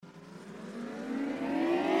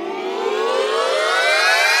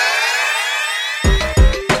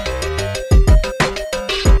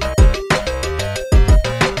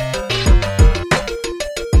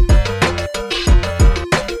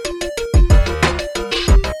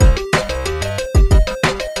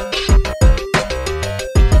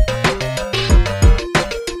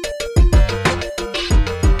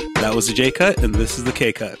was the J Cut, and this is the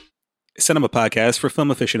K Cut, a cinema podcast for film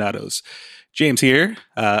aficionados. James here.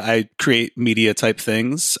 I create media type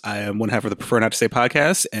things. I am one half of the Prefer Not to Say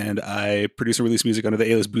podcast, and I produce and release music under the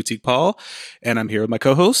alias Boutique Paul. And I'm here with my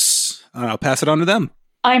co-hosts. I'll pass it on to them.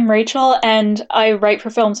 I'm Rachel, and I write for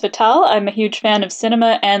Films Fatale. I'm a huge fan of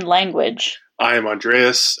cinema and language. I am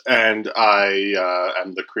Andreas, and I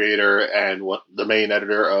am the creator and the main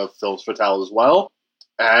editor of Films Fatale as well.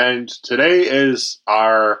 And today is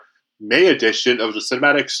our May edition of the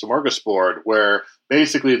Cinematic Smorgasbord, where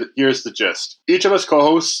basically, here's the gist. Each of us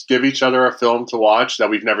co-hosts give each other a film to watch that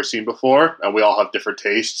we've never seen before, and we all have different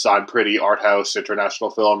tastes. I'm pretty art house, international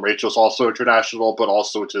film. Rachel's also international, but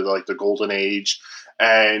also to the golden age.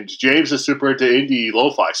 And James is super into indie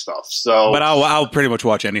lo-fi stuff. So, but I'll pretty much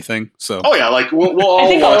watch anything. So, oh yeah, we'll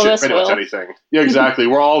all watch it, pretty much anything. Yeah, exactly.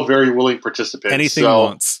 We're all very willing participants. Anything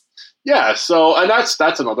once. Yeah. So, and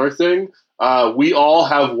that's another thing. We all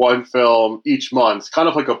have one film each month, kind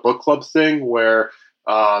of like a book club thing, where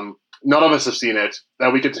none of us have seen it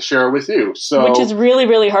that we get to share with you. So, which is really,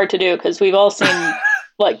 really hard to do because we've all seen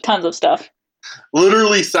tons of stuff.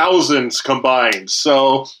 Literally thousands combined.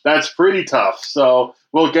 So that's pretty tough. So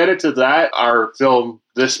we'll get into that. Our film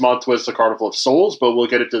this month was The Carnival of Souls, but we'll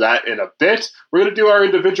get into that in a bit. We're going to do our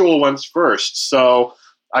individual ones first. So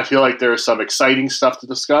I feel like there's some exciting stuff to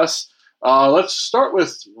discuss. Let's start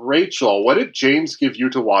with Rachel. What did James give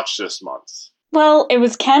you to watch this month? Well, it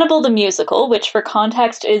was Cannibal the Musical, which for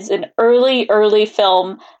context is an early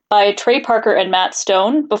film by Trey Parker and Matt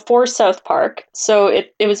Stone before South Park. So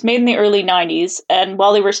it was made in the early 90s, and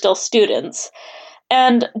while they were still students.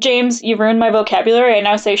 And James, you ruined my vocabulary. I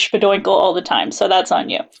now say spadoinkle all the time, so that's on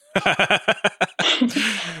you.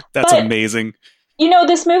 That's amazing. You know,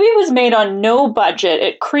 this movie was made on no budget.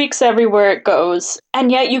 It creaks everywhere it goes.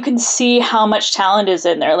 And yet you can see how much talent is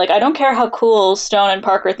in there. I don't care how cool Stone and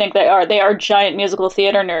Parker think they are. They are giant musical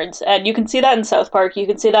theater nerds. And you can see that in South Park. You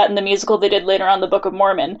can see that in the musical they did later on, The Book of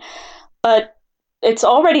Mormon. But it's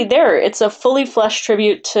already there. It's a fully fleshed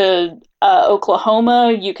tribute to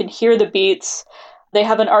Oklahoma. You can hear the beats. They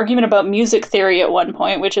have an argument about music theory at one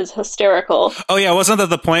point, which is hysterical. Oh, yeah. Wasn't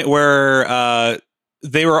that the point where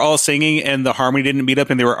they were all singing and the harmony didn't meet up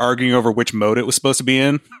and they were arguing over which mode it was supposed to be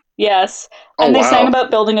in? Yes. And they sang about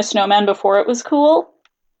building a snowman before it was cool.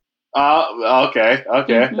 Okay.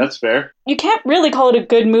 Mm-hmm. That's fair. You can't really call it a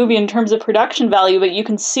good movie in terms of production value, but you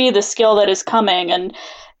can see the skill that is coming. And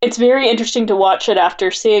it's very interesting to watch it after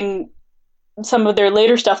seeing some of their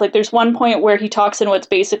later stuff. There's one point where he talks in what's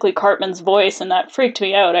basically Cartman's voice, and that freaked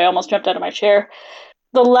me out. I almost jumped out of my chair.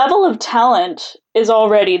 The level of talent is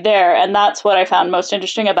already there, and that's what I found most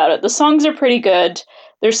interesting about it. The songs are pretty good.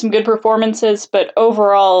 There's some good performances, but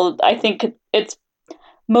overall, I think it's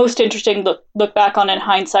most interesting to look back on in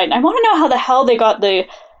hindsight. And I want to know how the hell they got the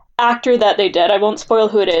actor that they did. I won't spoil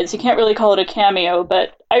who it is. You can't really call it a cameo,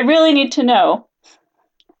 but I really need to know.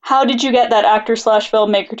 How did you get that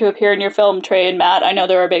actor/filmmaker to appear in your film, Trey and Matt? I know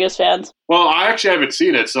they're our biggest fans. Well, I actually haven't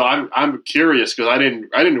seen it, so I'm curious because I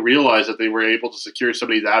didn't realize that they were able to secure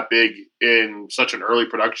somebody that big in such an early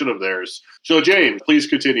production of theirs. So, James, please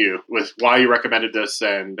continue with why you recommended this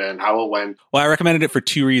and how it went. Well, I recommended it for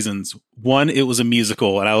two reasons. One, it was a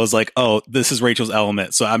musical, and I was like, oh, this is Rachel's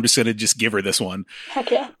element, so I'm just going to give her this one.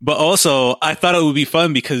 Heck yeah. But also, I thought it would be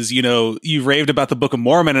fun because, you raved about the Book of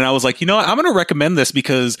Mormon, and I was like, I'm going to recommend this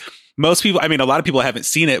because most people, a lot of people haven't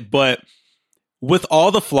seen it, but with all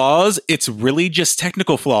the flaws, it's really just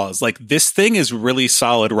technical flaws. This thing is really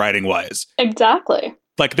solid writing wise. Exactly.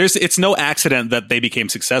 It's no accident that they became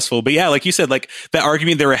successful. But yeah, like you said, the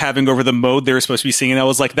argument they were having over the mode they were supposed to be singing, I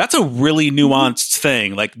was like, that's a really nuanced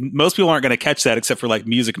thing. Most people aren't going to catch that except for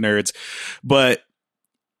music nerds. But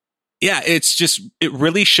yeah, it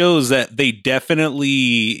really shows that they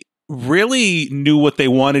definitely really knew what they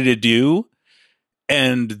wanted to do.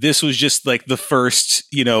 And this was just the first,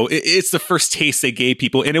 it's the first taste they gave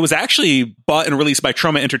people. And it was actually bought and released by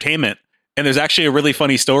Troma Entertainment. And there's actually a really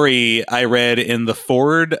funny story I read in the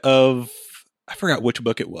forward of, I forgot which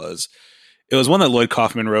book it was. It was one that Lloyd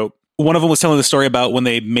Kaufman wrote. One of them was telling the story about when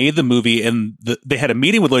they made the movie and they had a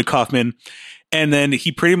meeting with Lloyd Kaufman. And then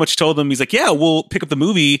he pretty much told them, he's like, yeah, we'll pick up the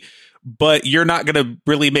movie, but you're not going to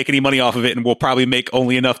really make any money off of it. And we'll probably make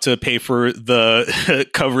only enough to pay for the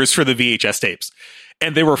covers for the VHS tapes.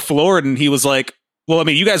 And they were floored. And he was like, well,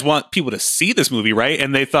 you guys want people to see this movie, right?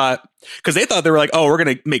 And they thought, because they thought they were like, oh, we're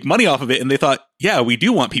going to make money off of it. And they thought, yeah, we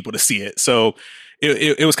do want people to see it. So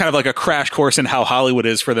it was kind of like a crash course in how Hollywood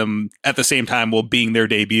is for them at the same time while being their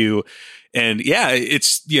debut. And yeah,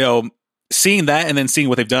 it's, seeing that and then seeing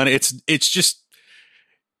what they've done, it's just,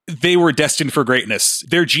 they were destined for greatness.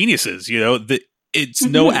 They're geniuses, it's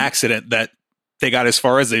no accident that they got as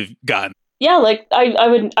far as they've gotten. Yeah, like I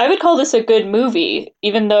would call this a good movie,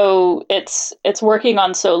 even though it's working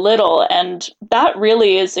on so little, and that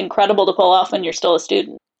really is incredible to pull off when you're still a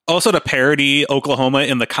student. Also, to parody Oklahoma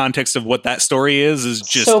in the context of what that story is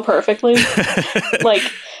just so perfectly. Like,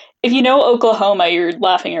 if you know Oklahoma, you're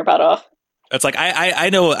laughing your butt off. It's like I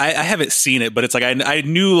know I haven't seen it, but it's like I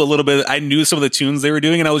knew a little bit. I knew some of the tunes they were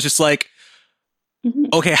doing, and I was just like,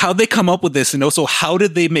 okay, how'd they come up with this? And also, how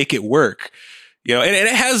did they make it work? You know, and it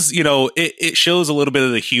has, you know, it shows a little bit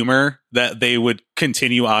of the humor that they would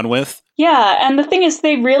continue on with. Yeah, and the thing is,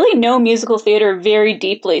 they really know musical theater very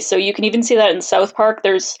deeply. So you can even see that in South Park.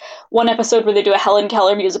 There's one episode where they do a Helen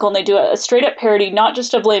Keller musical, and they do a straight-up parody, not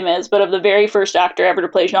just of Les Mis, but of the very first actor ever to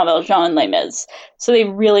play Jean Valjean in Les Mis. So they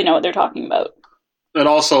really know what they're talking about. And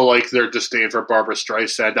also, like, their disdain for Barbara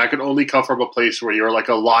Streisand, that can only come from a place where you're, like,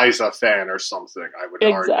 a Liza fan or something, I would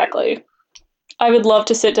argue. Exactly. I would love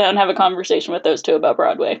to sit down and have a conversation with those two about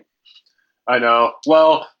Broadway. I know.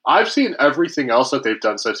 Well, I've seen everything else that they've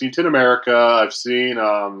done. So I've seen Tin America. I've seen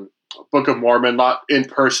Book of Mormon, not in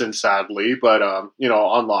person, sadly, but, you know,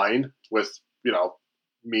 online with, you know,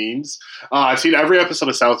 means. I've seen every episode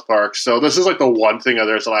of South Park. So this is like the one thing of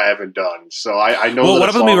theirs that I haven't done. So I know. Well, what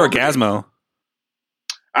about the movie Orgasmo?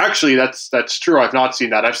 Actually, that's true. I've not seen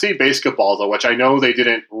that. I've seen Basketball, though, which I know they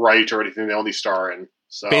didn't write or anything. They only star in.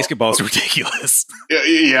 So. Basketball's ridiculous.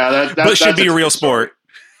 Yeah, but should be a real sport.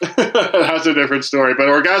 That's a different story. But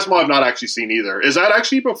Orgasmo I've not actually seen either. Is that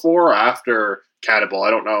actually before or after Cannibal? I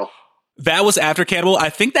don't know. That was after Cannibal. I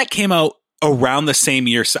think that came out around the same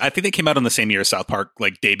year. I think they came out on the same year South Park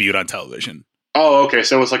like debuted on television. Oh, okay.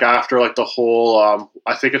 So it was like after like the whole,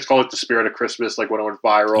 I think it's called like The Spirit of Christmas, like when it went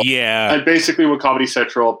viral. Yeah. And basically when Comedy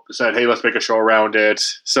Central said, hey, let's make a show around it.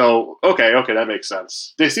 So, okay, that makes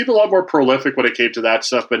sense. They seemed a lot more prolific when it came to that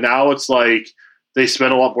stuff, but now it's like they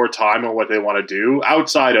spend a lot more time on what they want to do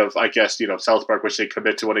outside of, I guess, you know, South Park, which they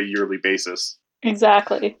commit to on a yearly basis.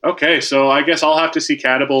 Exactly. Okay, so I guess I'll have to see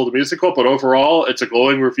Cannibal the musical, but overall, it's a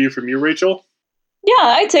glowing review from you, Rachel? Yeah,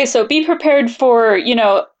 I'd say so. Be prepared for, you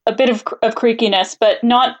know, a bit of creakiness, but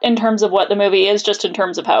not in terms of what the movie is, just in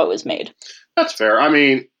terms of how it was made. That's fair. I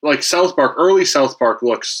mean, like South Park, early South Park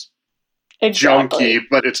looks junky,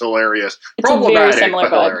 but it's hilarious. It's problematic, but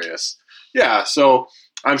hilarious. Yeah, so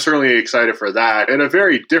I'm certainly excited for that. In a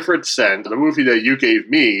very different sense, the movie that you gave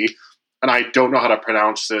me, and I don't know how to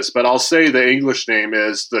pronounce this, but I'll say the English name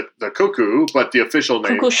is the Cuckoo, but the official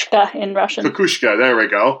name... Kukushka in Russian. Kukushka, there we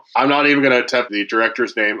go. I'm not even going to attempt the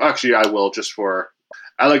director's name. Actually, I will, just for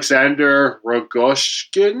Alexander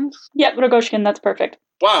Rogoshkin. Yep, Rogoshkin, that's perfect.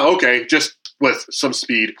 Wow, okay, just with some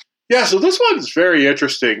speed. Yeah, so this one's very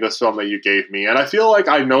interesting, this film that you gave me, and I feel like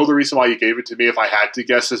I know the reason why you gave it to me, if I had to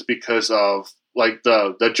guess, is because of like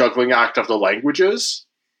the juggling act of the languages.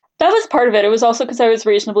 That was part of it. It was also because I was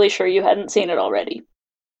reasonably sure you hadn't seen it already.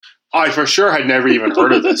 I for sure had never even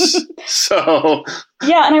heard of this. So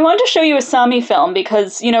yeah, and I wanted to show you a Sami film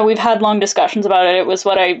because, you know, we've had long discussions about it. It was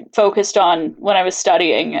what I focused on when I was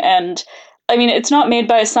studying. And I mean, it's not made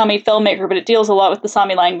by a Sami filmmaker, but it deals a lot with the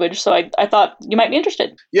Sami language. So I thought you might be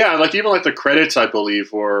interested. Yeah, like even like the credits, I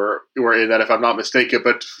believe, were in that, if I'm not mistaken.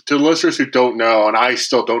 But to listeners who don't know, and I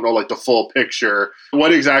still don't know like the full picture,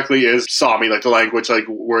 what exactly is Sami, like the language, like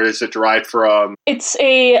where is it derived from? It's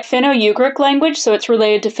a Finno-Ugric language, so it's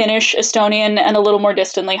related to Finnish, Estonian, and a little more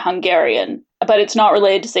distantly Hungarian. But it's not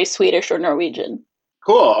related to, say, Swedish or Norwegian.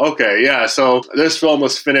 Cool. Okay. Yeah. So this film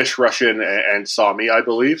was Finnish, Russian, and Sami, I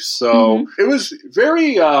believe. So it was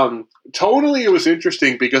very, tonally it was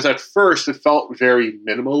interesting because at first it felt very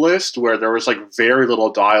minimalist where there was like very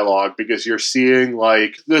little dialogue because you're seeing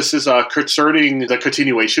like, this is concerning the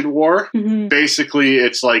continuation war. Basically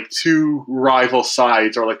it's like two rival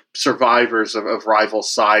sides or like survivors of rival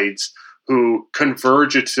sides who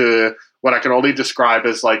converge into what I can only describe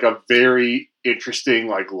as like a very interesting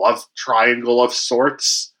like love triangle of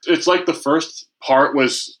sorts. It's like the first part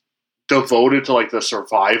was devoted to like the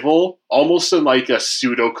survival, almost in like a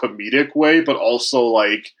pseudo comedic way, but also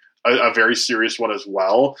like a very serious one as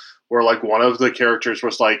well, where like one of the characters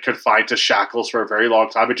was like confined to shackles for a very long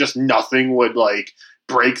time, and just nothing would like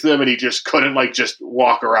break them, and he just couldn't like just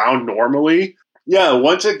walk around normally. Yeah,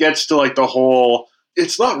 once it gets to like the whole,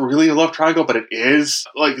 it's not really a love triangle, but it is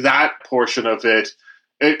like that portion of it.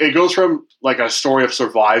 It goes from like a story of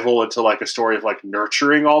survival into like a story of like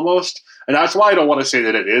nurturing almost. And that's why I don't want to say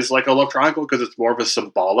that it is like a love triangle, because it's more of a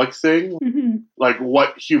symbolic thing. Mm-hmm. Like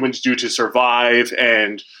what humans do to survive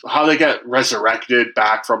and how they get resurrected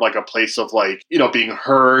back from like a place of like, you know, being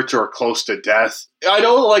hurt or close to death. I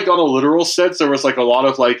know like on a literal sense, there was like a lot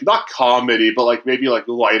of like, not comedy, but like maybe like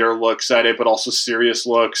lighter looks at it, but also serious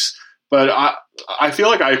looks. But I feel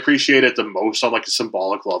like I appreciate it the most on like a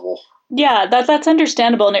symbolic level. Yeah, that's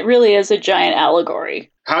understandable, and it really is a giant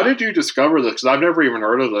allegory. How did you discover this? Because I've never even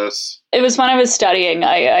heard of this. It was when I was studying.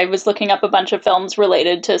 I was looking up a bunch of films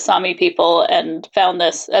related to Sami people and found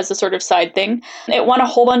this as a sort of side thing. It won a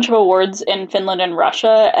whole bunch of awards in Finland and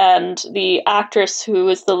Russia, and the actress who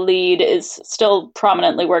is the lead is still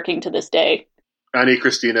prominently working to this day. Annie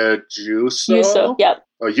Christina Juso? Juso, yep.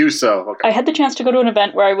 Oh, Juso, okay. I had the chance to go to an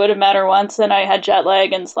event where I would have met her once, and I had jet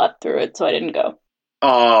lag and slept through it, so I didn't go.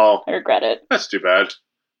 Oh. I regret it. That's too bad.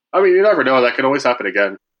 I mean, you never know. That could always happen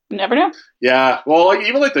again. You never know. Yeah. Well, like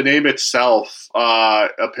even like the name itself,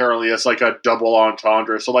 apparently it's like a double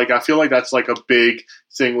entendre. So like I feel like that's like a big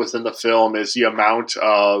thing within the film is the amount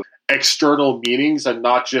of external meanings and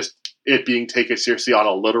not just it being taken seriously on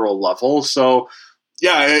a literal level. So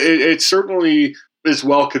yeah, it certainly is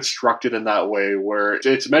well constructed in that way where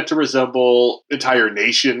it's meant to resemble entire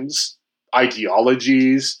nations,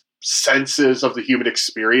 ideologies, senses of the human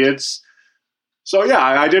experience. So yeah,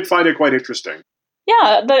 I did find it quite interesting.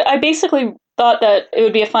 Yeah, I basically thought that it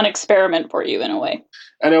would be a fun experiment for you in a way.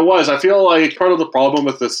 And it was. I feel like part of the problem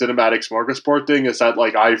with the cinematic smorgasbord thing is that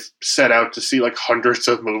like I've set out to see like hundreds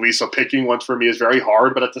of movies, so picking ones for me is very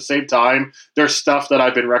hard. But at the same time, there's stuff that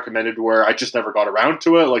I've been recommended where I just never got around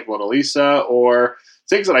to it, like Mona Lisa, or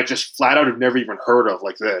things that I just flat out have never even heard of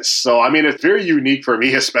like this. So, I mean, it's very unique for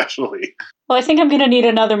me, especially. Well, I think I'm going to need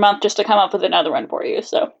another month just to come up with another one for you,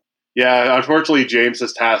 so. Yeah, unfortunately, James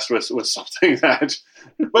is tasked with something that...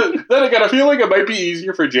 But then again, I feel like it might be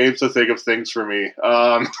easier for James to think of things for me.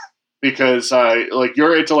 Because like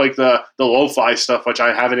you're into like the lo-fi stuff, which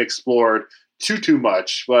I haven't explored too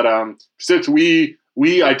much. But since we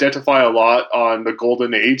identify a lot on the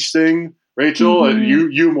golden age thing, Rachel, and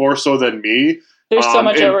you more so than me. There's so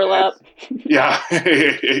much overlap. Yeah,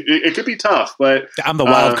 it could be tough, but... I'm the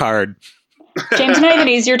wild card. James and I had an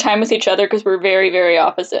easier time with each other because we're very, very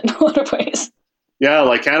opposite in a lot of ways. Yeah,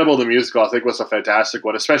 like Cannibal the Musical, I think was a fantastic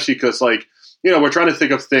one, especially because, like, you know, we're trying to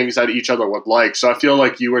think of things that each other would like. So I feel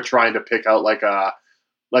like you were trying to pick out, like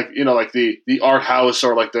the art house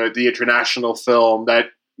or, like, the international film that,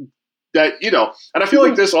 you know, and I feel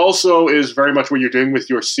like this also is very much what you're doing with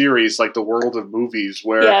your series, like The World of Movies,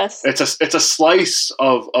 where it's a slice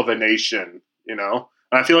of a nation, you know?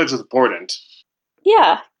 And I feel like it's important.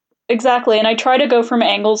 Yeah. Exactly, and I try to go from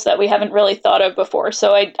angles that we haven't really thought of before.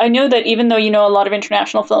 So I know that even though you know a lot of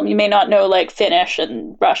international film, you may not know like Finnish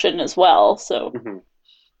and Russian as well. So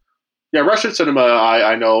yeah, Russian cinema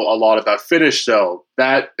I know a lot about. Finnish though,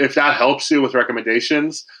 that if that helps you with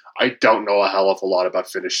recommendations, I don't know a hell of a lot about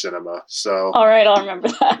Finnish cinema. So all right, I'll remember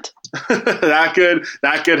that.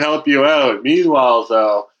 that could help you out. Meanwhile,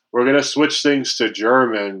 though, we're gonna switch things to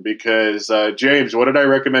German because James, what did I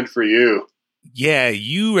recommend for you? Yeah,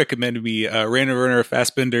 you recommended me Rainer Werner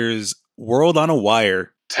Fassbinder's World on a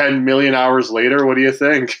Wire. 10 million hours later, what do you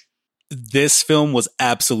think? This film was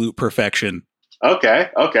absolute perfection. Okay.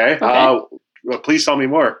 Please tell me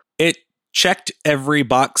more. It checked every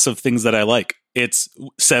box of things that I like. It's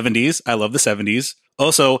 70s. I love the 70s.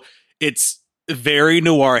 Also, it's very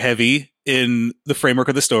noir heavy in the framework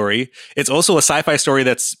of the story. It's also a sci-fi story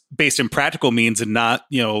that's based in practical means and not,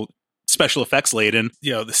 you know, special effects laden.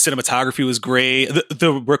 You know, the cinematography was great.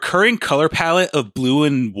 The recurring color palette of blue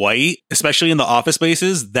and white, especially in the office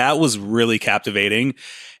spaces, that was really captivating.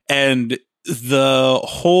 And the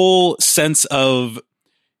whole sense of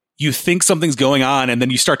you think something's going on and then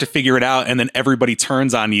you start to figure it out and then everybody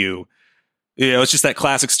turns on you. You know, it's just that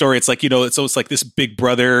classic story. It's like, you know, it's almost like this Big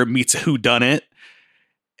Brother meets a whodunit.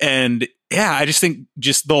 And yeah, I just think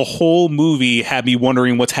just the whole movie had me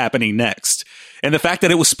wondering what's happening next. And the fact that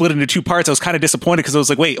it was split into two parts, I was kind of disappointed because I was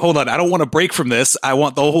like, wait, hold on. I don't want to break from this. I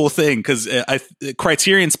want the whole thing because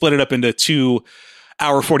Criterion split it up into 2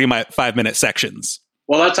 hour, 45-minute sections.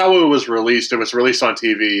 Well, that's how it was released. It was released on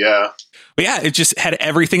TV, yeah. But yeah, it just had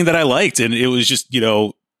everything that I liked. And it was just, you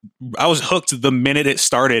know, I was hooked the minute it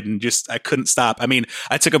started and just I couldn't stop. I mean,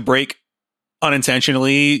 I took a break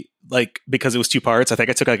unintentionally, like because it was 2 parts. I think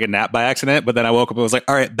I took like a nap by accident, but then I woke up and was like,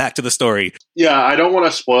 all right, back to the story. Yeah, I don't want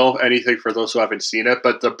to spoil anything for those who haven't seen it,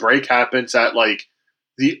 but the break happens at like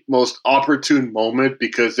the most opportune moment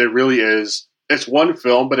because it really is. It's one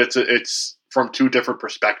film, but it's from 2 different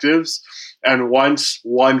perspectives. And once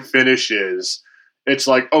one finishes, it's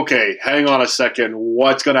like, okay, hang on a second,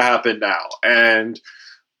 what's going to happen now? And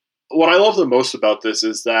what I love the most about this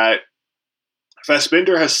is that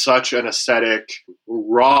Fassbinder has such an aesthetic,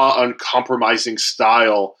 raw, uncompromising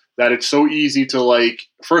style that it's so easy to, like,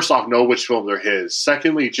 first off, know which films are his.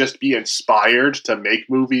 Secondly, just be inspired to make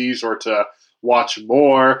movies or to watch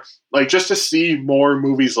more. Like, just to see more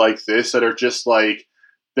movies like this that are just, like,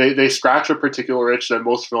 they scratch a particular itch that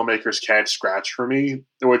most filmmakers can't scratch for me.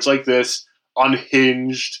 Where it's like this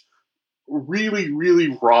unhinged, really,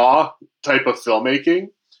 really raw type of filmmaking,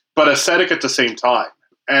 but aesthetic at the same time.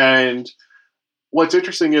 And what's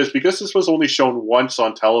interesting is, because this was only shown once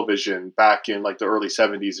on television back in like the early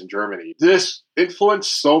 70s in Germany, this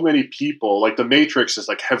influenced so many people. Like The Matrix is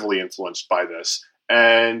like heavily influenced by this.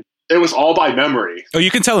 And it was all by memory. Oh,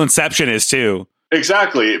 you can tell Inception is too.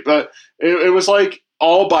 Exactly. But it was like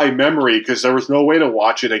all by memory because there was no way to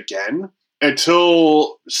watch it again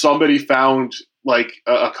until somebody found like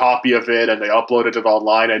a copy of it and they uploaded it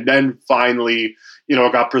online. And then finally, you know,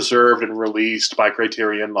 it got preserved and released by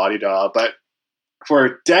Criterion, la-di-da. But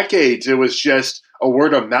for decades, it was just a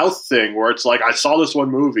word of mouth thing where it's like, I saw this one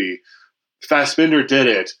movie, Fassbinder did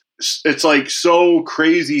it. It's like so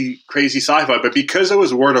crazy sci-fi. But because it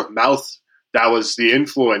was word of mouth, that was the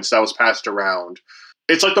influence that was passed around.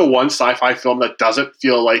 It's like the one sci-fi film that doesn't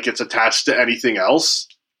feel like it's attached to anything else.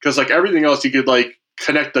 Because like everything else, you could like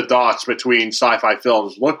connect the dots between sci-fi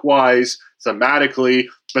films look-wise, thematically.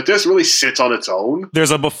 But this really sits on its own.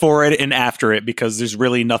 There's a before it and after it because there's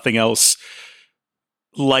really nothing else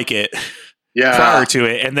like it prior to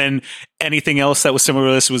it. And then anything else that was similar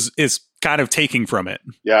to this is kind of taking from it.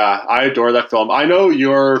 Yeah, I adore that film. I know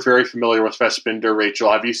you're very familiar with Fassbinder,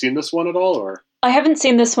 Rachel. Have you seen this one at all? Or I haven't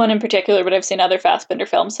seen this one in particular, but I've seen other Fassbinder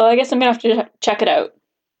films, so I guess I'm going to have to check it out.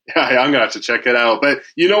 Yeah, I'm going to have to check it out. But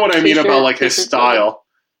you know what I mean about like his style.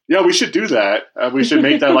 Yeah, we should do that. We should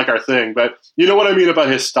make that like our thing. But you know what I mean about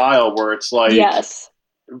his style, where it's like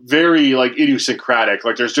very like idiosyncratic.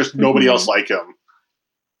 Like there's just nobody else like him.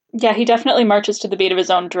 Yeah, he definitely marches to the beat of his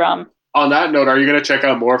own drum. On that note, are you going to check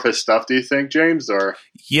out more of his stuff, do you think, James? Or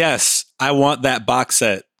yes, I want that box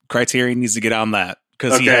set. Criterion needs to get on that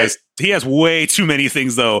because he has way too many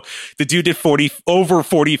things, though. The dude did over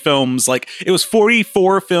 40 films. Like it was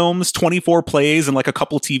 44 films, 24 plays, and like a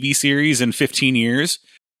couple TV series in 15 years.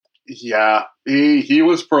 Yeah, he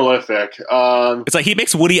was prolific. It's like he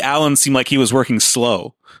makes Woody Allen seem like he was working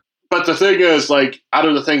slow. But the thing is, like, out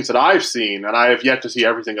of the things that I've seen, and I have yet to see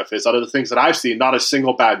everything of his, out of the things that I've seen, not a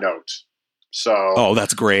single bad note. So, oh,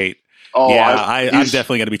 that's great. Oh, yeah, I'm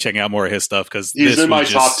definitely going to be checking out more of his stuff because he's in my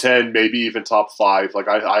top 10, maybe even top 5. Like,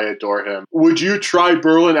 I adore him. Would you try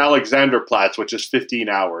Berlin Alexanderplatz, which is 15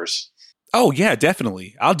 hours? Oh, yeah,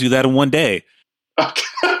 definitely. I'll do that in one day.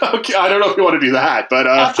 Okay, I don't know if you want to do that, but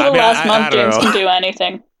after the last month, James can do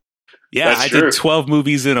anything. Yeah, I did 12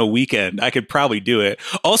 movies in a weekend. I could probably do it.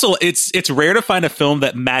 Also, it's rare to find a film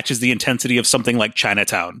that matches the intensity of something like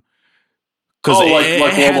Chinatown. Because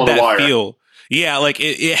it had that feel. Yeah, like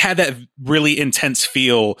it had that really intense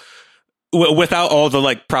feel without all the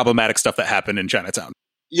like problematic stuff that happened in Chinatown.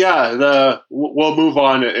 Yeah, we'll move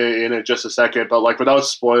on in just a second, but like without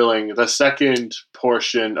spoiling, the second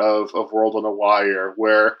portion of World on a Wire,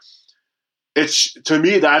 where it's, to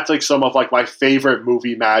me, that's like some of like my favorite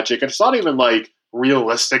movie magic. And it's not even like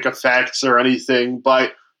realistic effects or anything,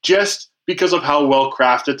 but just because of how well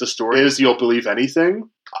crafted the story is, you'll believe anything.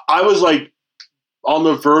 I was like on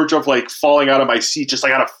the verge of like falling out of my seat, just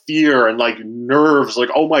like out of fear and like nerves, like,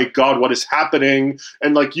 oh my God, what is happening?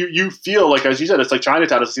 And like you feel like, as you said, it's like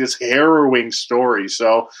Chinatown, it's this harrowing story.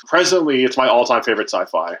 So presently it's my all-time favorite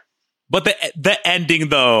sci-fi. But the ending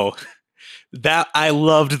though, that I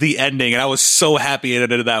loved the ending and I was so happy it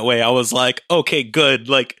ended that way. I was like, okay, good.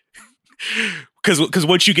 Like, because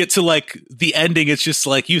once you get to like the ending, it's just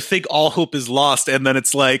like you think all hope is lost, and then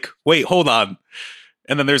it's like, wait, hold on,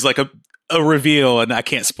 and then there's like a reveal, and I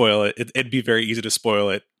can't spoil it. It'd be very easy to spoil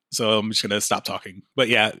it, so I'm just gonna stop talking. But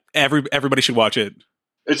yeah, everybody should watch it.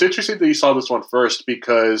 It's interesting that you saw this one first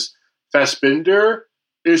because Fassbinder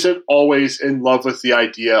isn't always in love with the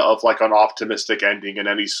idea of like an optimistic ending in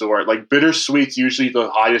any sort. Like bittersweet's usually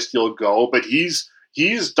the highest he'll go, but he's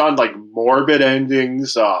done like morbid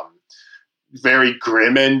endings, very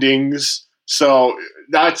grim endings. So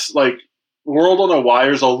that's like World on a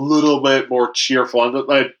Wire is a little bit more cheerful.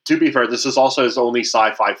 And to be fair, this is also his only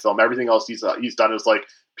sci-fi film. Everything else he's done is like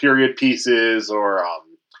period pieces or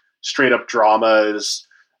straight up dramas.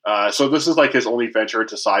 So this is like his only venture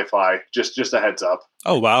into sci-fi. Just a heads up.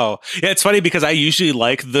 Oh, wow. Yeah, it's funny because I usually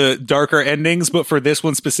like the darker endings, but for this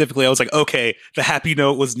one specifically, I was like, okay, the happy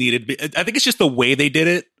note was needed. I think it's just the way they did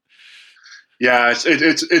it. Yeah,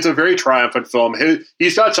 it's a very triumphant film.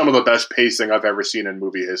 He's got some of the best pacing I've ever seen in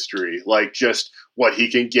movie history. Like just what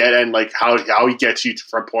he can get and like how he gets you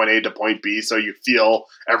from point A to point B, so you feel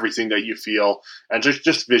everything that you feel. And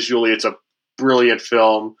just visually, it's a brilliant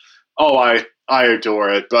film. Oh, I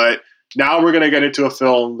adore it. But now we're gonna get into a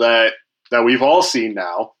film that we've all seen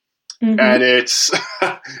now, and it's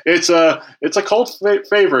it's a cult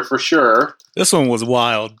favorite for sure. This one was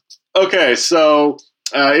wild. Okay, so.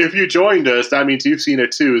 If you joined us, that means you've seen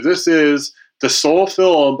it too. This is the soul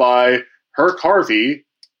film by Herc Harvey.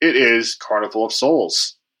 It is Carnival of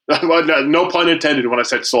Souls. No pun intended when I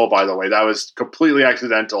said soul, by the way. That was completely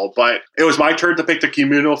accidental. But it was my turn to pick the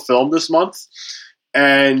communal film this month.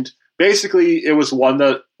 And basically, it was one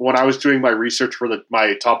that when I was doing my research for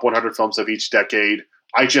my top 100 films of each decade,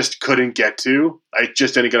 I just couldn't get to. I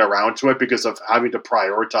just didn't get around to it because of having to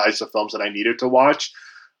prioritize the films that I needed to watch.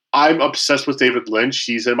 I'm obsessed with David Lynch.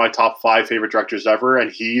 He's in my top 5 favorite directors ever,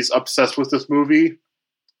 and he's obsessed with this movie.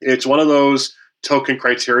 It's one of those token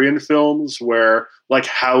Criterion films where, like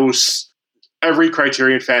House, every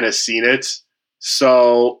Criterion fan has seen it.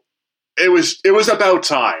 So it was about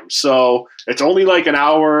time. So it's only like an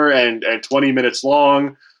hour and 20 minutes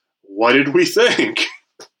long. What did we think?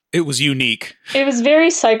 It was unique. It was very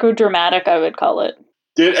psychodramatic, I would call it.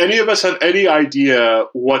 Did any of us have any idea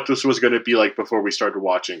what this was going to be like before we started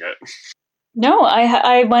watching it? No,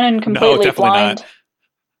 I went in completely blind. Not.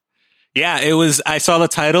 Yeah, it was. I saw the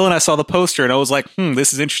title and I saw the poster and I was like,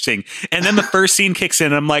 this is interesting. And then the first scene kicks in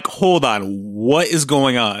and I'm like, hold on, what is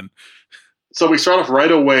going on? So we start off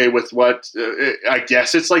right away with what I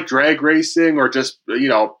guess it's like drag racing or just,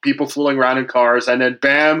 people fooling around in cars. And then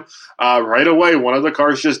bam, right away, one of the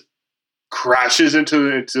cars just crashes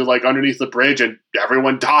into like underneath the bridge and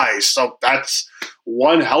everyone dies. So that's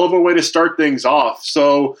one hell of a way to start things off.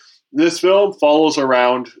 So this film follows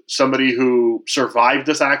around somebody who survived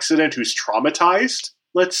this accident, who's traumatized,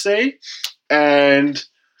 let's say. And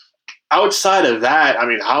outside of that, I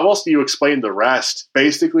mean, how else do you explain the rest?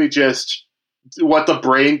 Basically just what the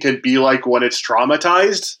brain can be like when it's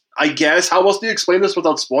traumatized, I guess. How else do you explain this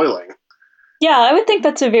without spoiling? Yeah, I would think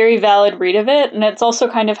that's a very valid read of it, and it's also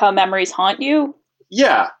kind of how memories haunt you.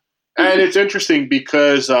 Yeah, and it's interesting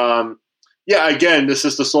because, again, this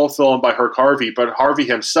is the soul film by Herc Harvey, but Harvey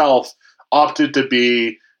himself opted to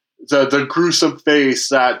be the gruesome face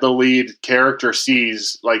that the lead character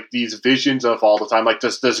sees, like these visions of all the time, like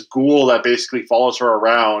this ghoul that basically follows her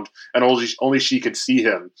around, and only she can see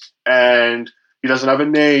him. And he doesn't have a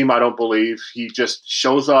name, I don't believe. He just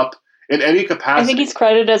shows up in any capacity. I think he's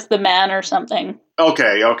credited as the man or something.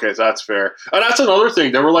 Okay, that's fair. And that's another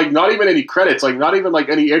thing. There were like not even any credits, like not even like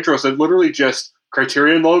any intros. It literally just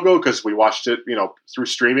Criterion logo because we watched it, through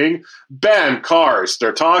streaming. Bam, cars.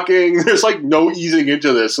 They're talking. There's like no easing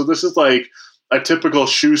into this. So this is like a typical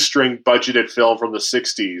shoestring budgeted film from the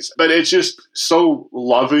 60s. But it's just so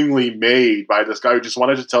lovingly made by this guy who just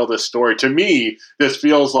wanted to tell this story. To me, this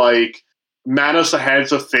feels like Manos the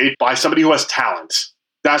Hands of Fate by somebody who has talent.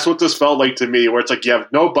 That's what this felt like to me, where it's like you have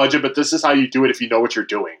no budget, but this is how you do it if you know what you're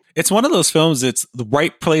doing. It's one of those films that's the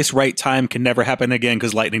right place, right time can never happen again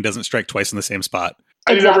because lightning doesn't strike twice in the same spot.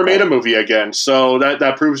 And he never made a movie again, so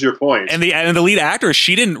that proves your point. And the lead actress,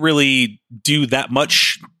 she didn't really do that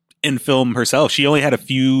much in film herself. She only had a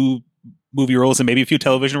few movie roles and maybe a few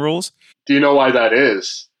television roles. Do you know why that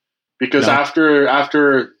is? Because No.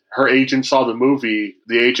 after her agent saw the movie,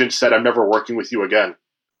 the agent said, "I'm never working with you again."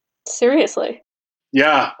 Seriously.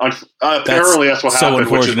 Yeah, apparently that's what happened,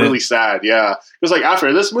 which is really sad. Yeah, it was like,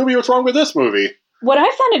 after this movie, what's wrong with this movie? What I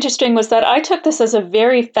found interesting was that I took this as a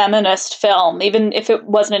very feminist film, even if it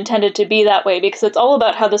wasn't intended to be that way, because it's all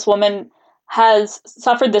about how this woman has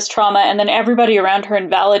suffered this trauma and then everybody around her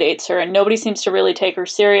invalidates her and nobody seems to really take her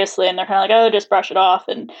seriously and they're kind of like, oh, just brush it off.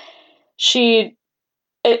 And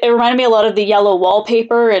it reminded me a lot of the yellow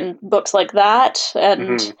wallpaper and books like that.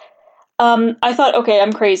 And I thought, okay,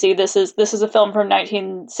 I'm crazy. This is a film from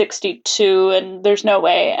 1962, and there's no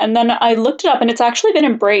way. And then I looked it up, and it's actually been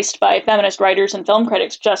embraced by feminist writers and film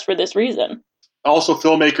critics just for this reason. Also,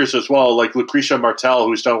 filmmakers as well, like Lucretia Martel,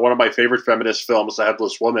 who's done one of my favorite feminist films, The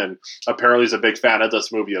Headless Woman, apparently is a big fan of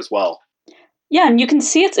this movie as well. Yeah, and you can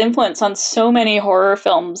see its influence on so many horror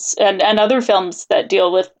films and other films that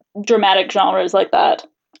deal with dramatic genres like that.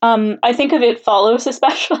 I think of It Follows,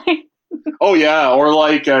 especially. Oh, yeah, or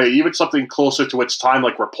like even something closer to its time,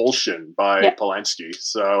 like Repulsion by Polanski.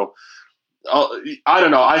 So, I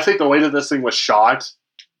don't know. I think the way that this thing was shot,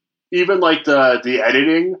 even like the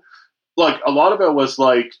editing, like a lot of it was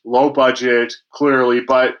like low budget, clearly,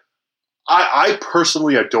 but I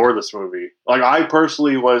personally adore this movie. Like, I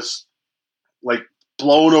personally was like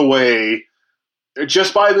blown away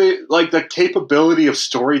just by the capability of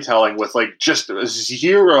storytelling with like just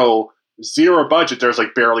zero budget. There's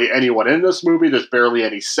like barely anyone in this movie. There's barely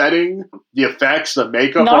any setting. The effects, the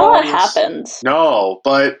makeup. Not a lot happens. No,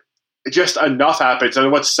 but just enough happens.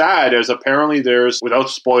 And what's sad is apparently without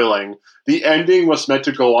spoiling, the ending was meant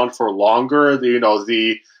to go on for longer.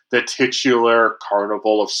 The titular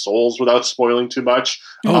Carnival of Souls, without spoiling too much.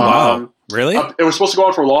 Oh, wow. Really? It was supposed to go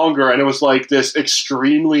on for longer, and it was like this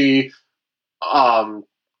extremely,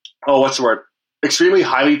 what's the word? Extremely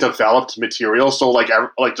highly developed material. So like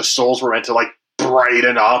the souls were meant to like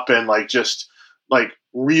brighten up and like just like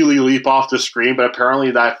really leap off the screen. But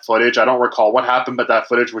apparently that footage, I don't recall what happened, but that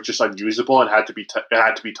footage was just unusable and had to be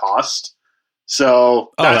tossed.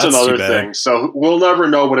 So that's another thing. So we'll never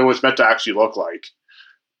know what it was meant to actually look like.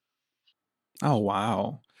 Oh,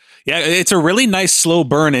 wow. Yeah, it's a really nice slow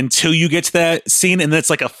burn until you get to that scene, and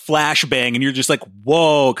it's like a flashbang, and you're just like,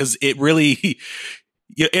 whoa, because it really...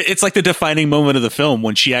 It's like the defining moment of the film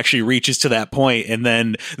when she actually reaches to that point, and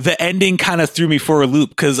then the ending kind of threw me for a loop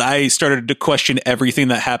because I started to question everything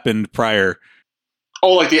that happened prior.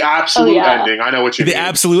 Oh, like the absolute ending. I know what you mean. The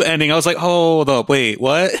absolute ending. I was like, hold up, wait,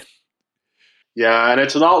 what? Yeah, and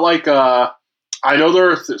it's not like... I know there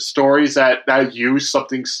are stories that use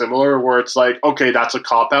something similar where it's like, okay, that's a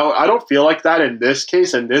cop-out. I don't feel like that in this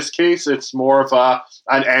case. In this case, it's more of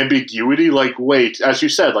an ambiguity. Like, wait, as you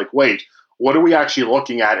said, like, wait, what are we actually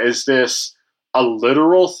looking at? Is this a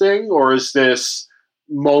literal thing, or is this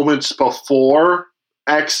moments before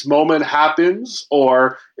X moment happens,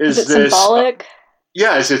 or is this symbolic?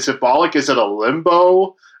 Yeah, is it symbolic? Is it a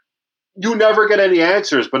limbo? You never get any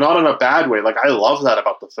answers, but not in a bad way. Like, I love that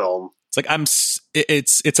about the film. It's like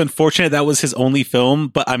it's unfortunate that was his only film,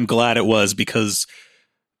 but I'm glad it was, because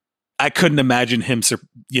I couldn't imagine him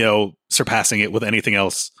surpassing it with anything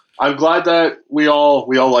else. I'm glad that we all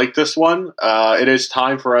like this one. It is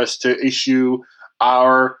time for us to issue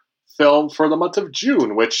our film for the month of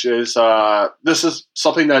June, which is this is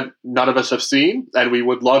something that none of us have seen, and we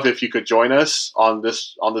would love if you could join us on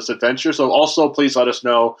this adventure. So also, please let us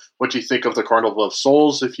know what you think of the Carnival of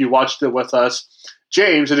Souls if you watched it with us.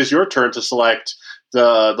 James, it is your turn to select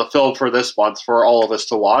the film for this month for all of us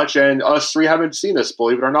to watch, and us three haven't seen this,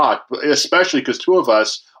 believe it or not, especially because two of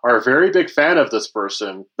us are a very big fan of this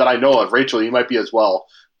person that I know of. Rachel, you might be as well.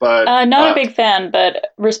 But not a big fan,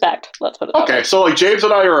 but respect. Let's put it that way. Okay, so like James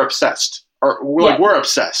and I are obsessed. We're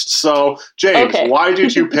obsessed. So James, why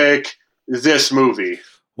did you pick this movie?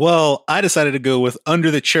 Well, I decided to go with Under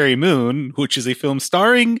the Cherry Moon, which is a film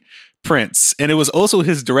starring Prince, and it was also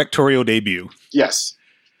his directorial debut. Yes.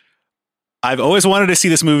 I've always wanted to see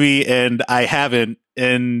this movie, and I haven't,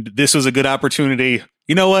 and this was a good opportunity.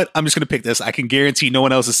 You know what? I'm just going to pick this. I can guarantee no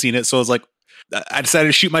one else has seen it, so I was like, I decided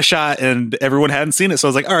to shoot my shot, and everyone hadn't seen it, so I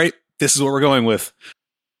was like, all right, this is what we're going with.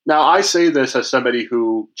 Now, I say this as somebody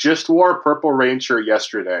who just wore a Purple Rain shirt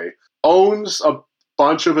yesterday, owns a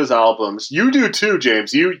bunch of his albums. You do too,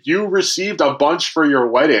 James. You received a bunch for your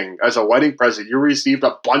wedding as a wedding present. You received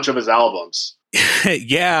a bunch of his albums.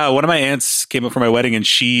 Yeah, one of my aunts came up for my wedding, and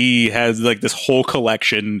she has like this whole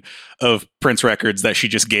collection of Prince records that she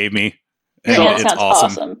just gave me. And it's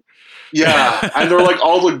awesome. Yeah, and they're like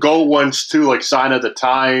all the GOAT ones too, like Sign of the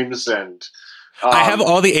Times, and I have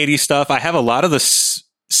all the 80s stuff. I have a lot of the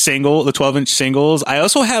 12-inch singles. I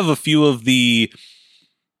also have a few of the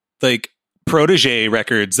like Protege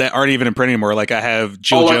records that aren't even in print anymore. Like I have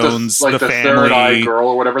Jill Jones, the Family, Third Eye Girl,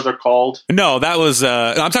 or whatever they're called. No, that was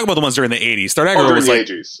I'm talking about the ones during the 80s. Third Eye Girl was like,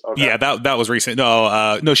 okay. Yeah, that was recent.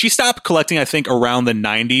 No, she stopped collecting I think around the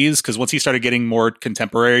 90s because once he started getting more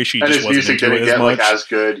contemporary, she just wasn't into it as much. Like as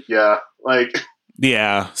good. Yeah, like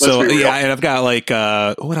yeah. So yeah, and I've got like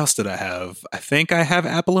what else did I have? I think I have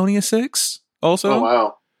Apollonia 6 also. Oh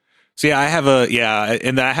wow. So yeah, I have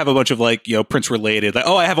and then I have a bunch of like, Prince related. Like,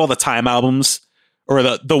 I have all the Time albums or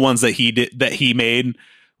the ones that he made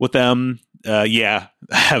with them. I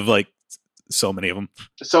have like so many of them.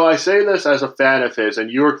 So I say this as a fan of his, and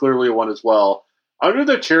you are clearly one as well. Under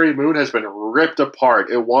the Cherry Moon has been ripped apart.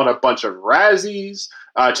 It won a bunch of Razzies.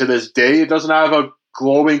 To this day, it doesn't have a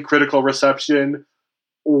glowing critical reception.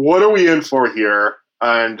 What are we in for here?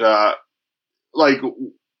 And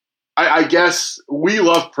I guess we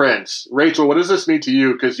love Prince. Rachel, what does this mean to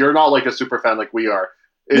you? Because you're not like a super fan like we are.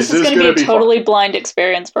 This is going to be a totally blind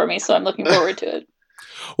experience for me, so I'm looking forward to it.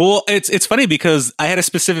 Well, it's funny because I had a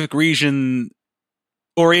specific reason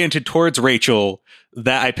oriented towards Rachel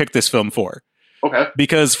that I picked this film for. Okay.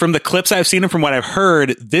 Because from the clips I've seen and from what I've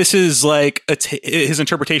heard, this is like his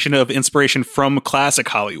interpretation of inspiration from classic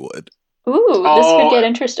Hollywood. Ooh, this could get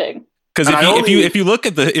interesting. Because if you look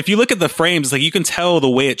at the frames, like you can tell the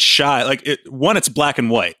way it's shot. Like it's black and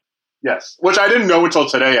white. Yes, which I didn't know until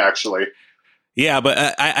today, actually. Yeah,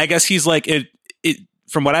 but I guess he's like it.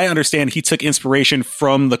 From what I understand, he took inspiration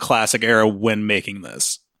from the classic era when making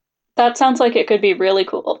this. That sounds like it could be really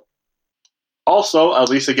cool. Also, at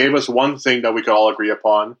least it gave us one thing that we could all agree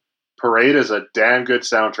upon. Parade is a damn good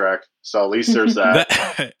soundtrack. So at least there's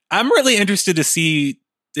that. I'm really interested to see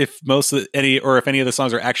if any of the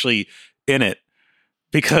songs are actually in it,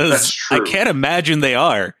 because I can't imagine they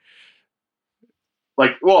are.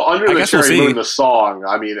 Like, well, Under the Cherry Moon, the song,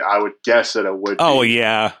 I mean, I would guess that it would be. Oh,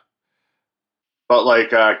 yeah. But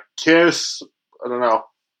like Kiss, I don't know.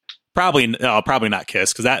 Probably not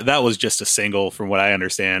Kiss, because that was just a single from what I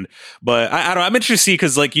understand. But I don't know. I'm interested to see,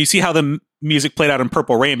 because like you see how the music played out in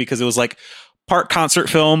Purple Rain, because it was like part concert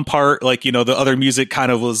film, part like, the other music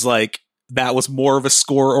kind of was like, that was more of a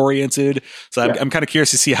score oriented. So I'm kind of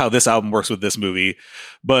curious to see how this album works with this movie.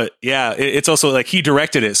 But yeah, it's also like he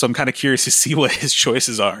directed it. So I'm kind of curious to see what his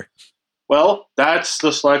choices are. Well, that's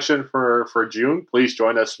the selection for June. Please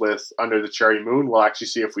join us with Under the Cherry Moon. We'll actually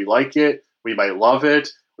see if we like it. We might love it.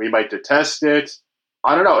 We might detest it.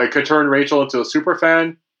 I don't know. It could turn Rachel into a super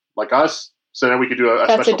fan like us. So then we could do a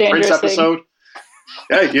special Prince episode.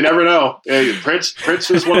 Yeah, you never know. Hey, Prince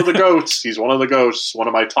is one of the GOATs. He's one of the GOATs. One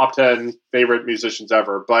of my top 10 favorite musicians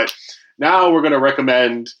ever. But now we're going to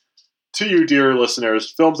recommend to you, dear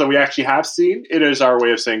listeners, films that we actually have seen. It is our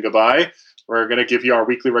way of saying goodbye. We're going to give you our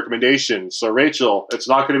weekly recommendations. So, Rachel, it's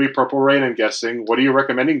not going to be Purple Rain, I'm guessing. What are you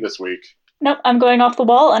recommending this week? Nope, I'm going off the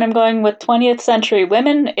wall, and I'm going with 20th Century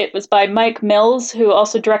Women. It was by Mike Mills, who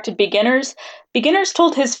also directed Beginners. Beginners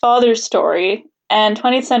told his father's story, and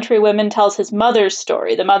 20th Century Women tells his mother's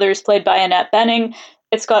story. The mother is played by Annette Bening.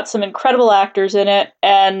 It's got some incredible actors in it,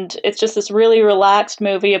 and it's just this really relaxed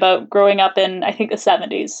movie about growing up in, I think, the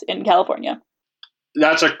 70s in California.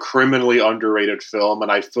 That's a criminally underrated film, and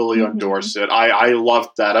I fully endorse it. I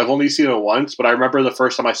loved that. I've only seen it once, but I remember the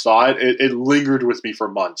first time I saw it, it lingered with me for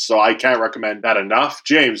months, so I can't recommend that enough.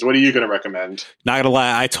 James, what are you going to recommend? Not going to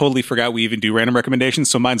lie, I totally forgot we even do random recommendations,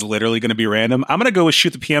 so mine's literally going to be random. I'm going to go with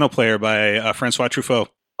Shoot the Piano Player by Francois Truffaut.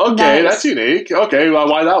 Okay, nice. That's unique. Okay, well,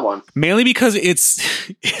 why that one? Mainly because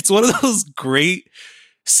it's one of those great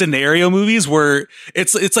scenario movies where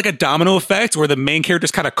it's like a domino effect where the main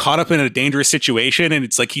character's kind of caught up in a dangerous situation, and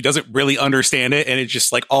it's like he doesn't really understand it, and it's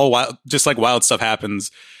just like wild stuff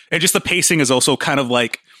happens. And just the pacing is also kind of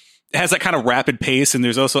like, it has that kind of rapid pace, and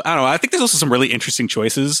there's also, I don't know, I think there's also some really interesting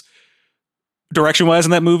choices direction wise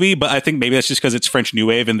in that movie, but I think maybe that's just because it's French New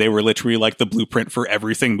Wave and they were literally like the blueprint for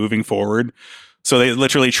everything moving forward. So they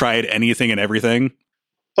literally tried anything and everything.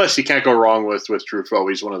 Plus, you can't go wrong with Truffaut.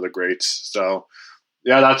 He's one of the greats. So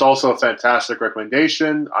yeah, that's also a fantastic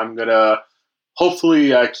recommendation. I'm going to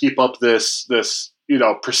hopefully keep up this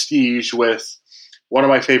prestige with one of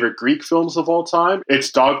my favorite Greek films of all time. It's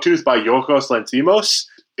Dogtooth by Yorgos Lanthimos.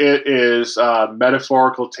 It is a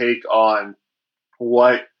metaphorical take on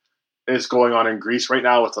what is going on in Greece right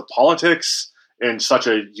now with the politics in such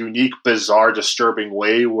a unique, bizarre, disturbing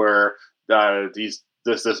way where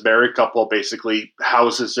this married couple basically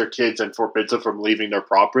houses their kids and forbids them from leaving their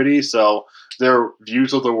property. So their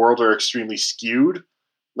views of the world are extremely skewed.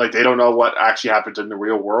 Like, they don't know what actually happens in the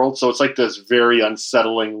real world. So it's like this very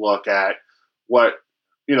unsettling look at what,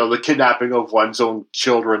 the kidnapping of one's own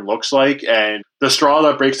children looks like, and the straw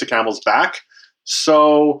that breaks the camel's back.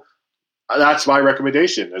 So that's my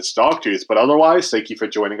recommendation. It's Dogtooth. But otherwise, thank you for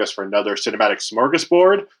joining us for another Cinematic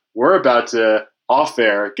Smorgasbord. We're about to, off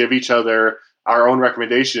air, give each other our own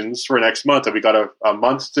recommendations for next month, and we got a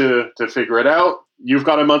month to figure it out. You've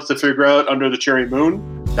got a month to figure out Under the Cherry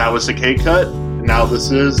Moon. That was the K cut, and now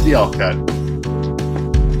this is the L cut.